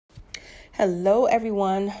Hello,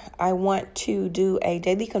 everyone. I want to do a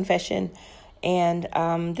daily confession, and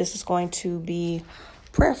this is going to be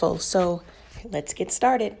prayerful. So let's get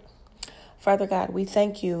started. Father God, we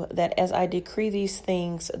thank you that as I decree these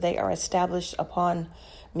things, they are established upon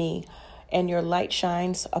me, and your light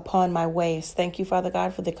shines upon my ways. Thank you, Father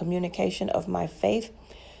God, for the communication of my faith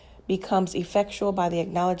becomes effectual by the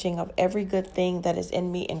acknowledging of every good thing that is in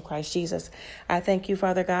me in Christ Jesus. I thank you,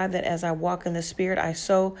 Father God, that as I walk in the Spirit, I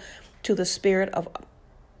sow to the Spirit of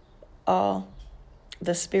all.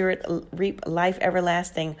 The Spirit reap life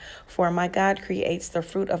everlasting. For my God creates the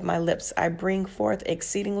fruit of my lips. I bring forth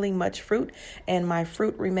exceedingly much fruit, and my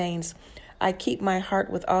fruit remains. I keep my heart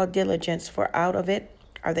with all diligence, for out of it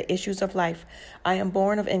are the issues of life. I am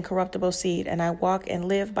born of incorruptible seed, and I walk and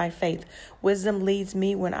live by faith. Wisdom leads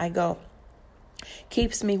me when I go,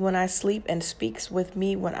 keeps me when I sleep, and speaks with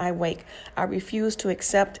me when I wake. I refuse to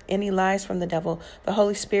accept any lies from the devil. The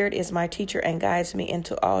Holy Spirit is my teacher and guides me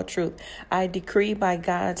into all truth. I decree by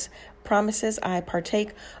God's promises, I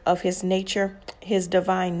partake of his nature, his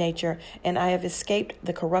divine nature, and I have escaped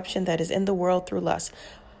the corruption that is in the world through lust.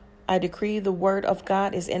 I decree the word of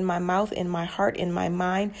God is in my mouth, in my heart, in my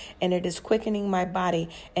mind, and it is quickening my body,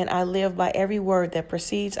 and I live by every word that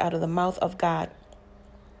proceeds out of the mouth of God.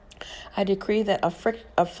 I decree that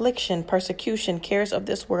affliction, persecution, cares of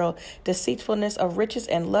this world, deceitfulness of riches,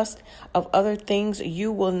 and lust of other things,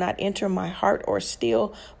 you will not enter my heart or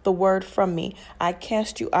steal the word from me. I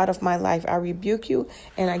cast you out of my life. I rebuke you,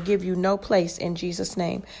 and I give you no place in Jesus'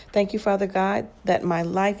 name. Thank you, Father God, that my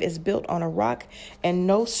life is built on a rock, and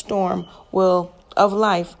no storm of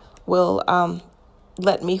life will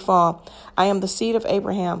let me fall. I am the seed of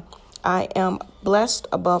Abraham. I am blessed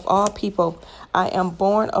above all people. I am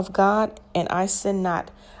born of God, and I sin not.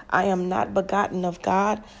 I am not begotten of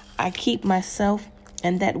God. I keep myself,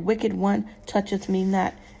 and that wicked one toucheth me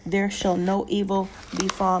not. There shall no evil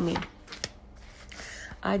befall me.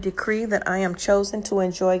 I decree that I am chosen to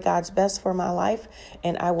enjoy God's best for my life,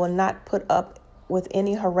 and I will not put up with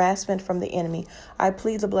any harassment from the enemy. I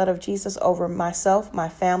plead the blood of Jesus over myself, my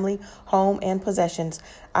family, home, and possessions.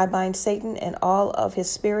 I bind Satan and all of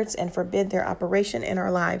his spirits and forbid their operation in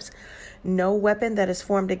our lives. No weapon that is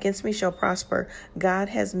formed against me shall prosper. God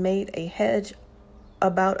has made a hedge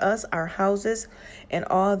about us, our houses, and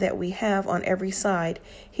all that we have on every side.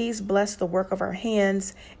 He's blessed the work of our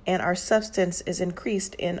hands, and our substance is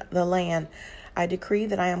increased in the land. I decree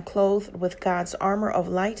that I am clothed with God's armor of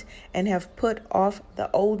light and have put off the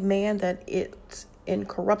old man that is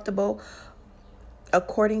incorruptible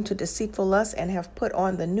according to deceitful lust, and have put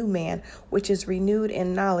on the new man, which is renewed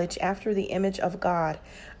in knowledge after the image of God.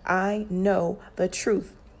 I know the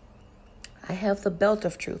truth. I have the belt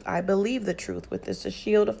of truth. I believe the truth, which is the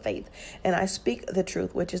shield of faith, and I speak the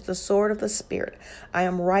truth, which is the sword of the Spirit. I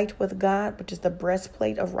am right with God, which is the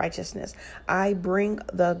breastplate of righteousness. I bring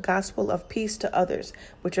the gospel of peace to others,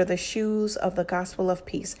 which are the shoes of the gospel of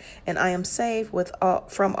peace, and I am saved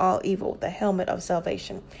from all evil, the helmet of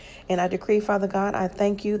salvation. And I decree, Father God, I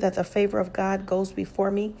thank you that the favor of God goes before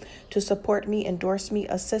me to support me, endorse me,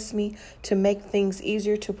 assist me, to make things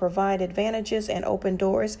easier, to provide advantages and open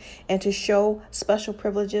doors, and to show special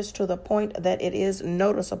privileges to the point that it is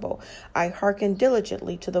noticeable. I hearken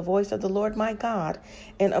diligently to the voice of the Lord my God,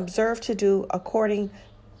 and observe to do according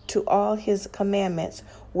to all his commandments,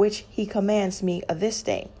 which he commands me this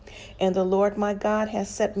day. And the Lord my God has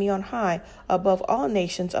set me on high above all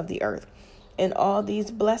nations of the earth. And all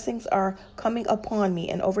these blessings are coming upon me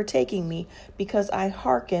and overtaking me because I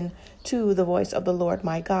hearken to the voice of the Lord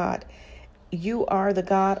my God. You are the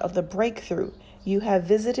God of the breakthrough. You have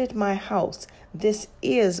visited my house. This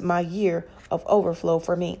is my year of overflow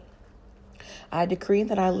for me. I decree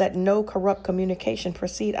that I let no corrupt communication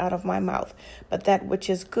proceed out of my mouth, but that which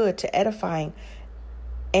is good to edifying,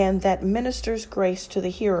 and that ministers grace to the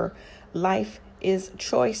hearer. Life is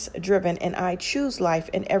choice driven, and I choose life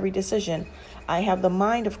in every decision. I have the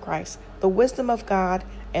mind of Christ, the wisdom of God,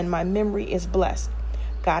 and my memory is blessed.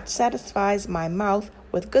 God satisfies my mouth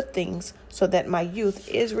with good things, so that my youth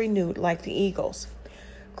is renewed like the eagles.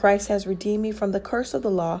 Christ has redeemed me from the curse of the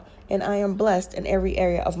law, and I am blessed in every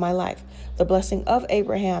area of my life. The blessing of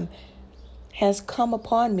Abraham has come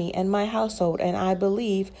upon me and my household, and I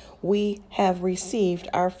believe we have received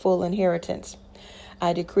our full inheritance.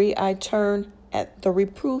 I decree I turn at the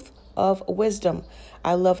reproof of wisdom.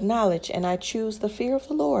 I love knowledge, and I choose the fear of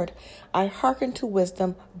the Lord. I hearken to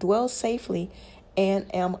wisdom, dwell safely,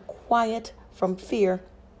 and am quiet from fear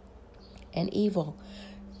and evil.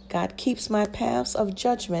 God keeps my paths of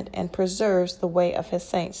judgment and preserves the way of his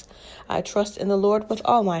saints. I trust in the Lord with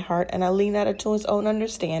all my heart, and I lean not unto his own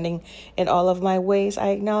understanding. In all of my ways I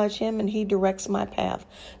acknowledge him, and he directs my path.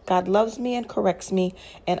 God loves me and corrects me,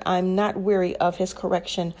 and I'm not weary of his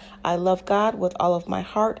correction. I love God with all of my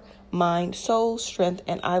heart, mind, soul, strength,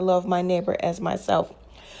 and I love my neighbor as myself.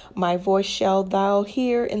 My voice shall thou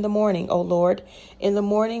hear in the morning, O Lord, in the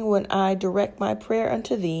morning when I direct my prayer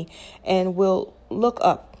unto thee, and will look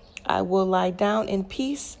up. I will lie down in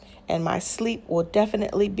peace, and my sleep will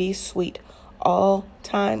definitely be sweet all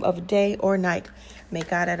time of day or night. May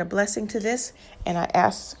God add a blessing to this, and I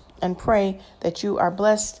ask and pray that you are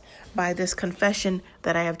blessed by this confession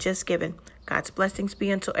that I have just given. God's blessings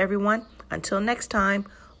be unto everyone. Until next time,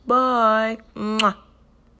 bye. Mwah.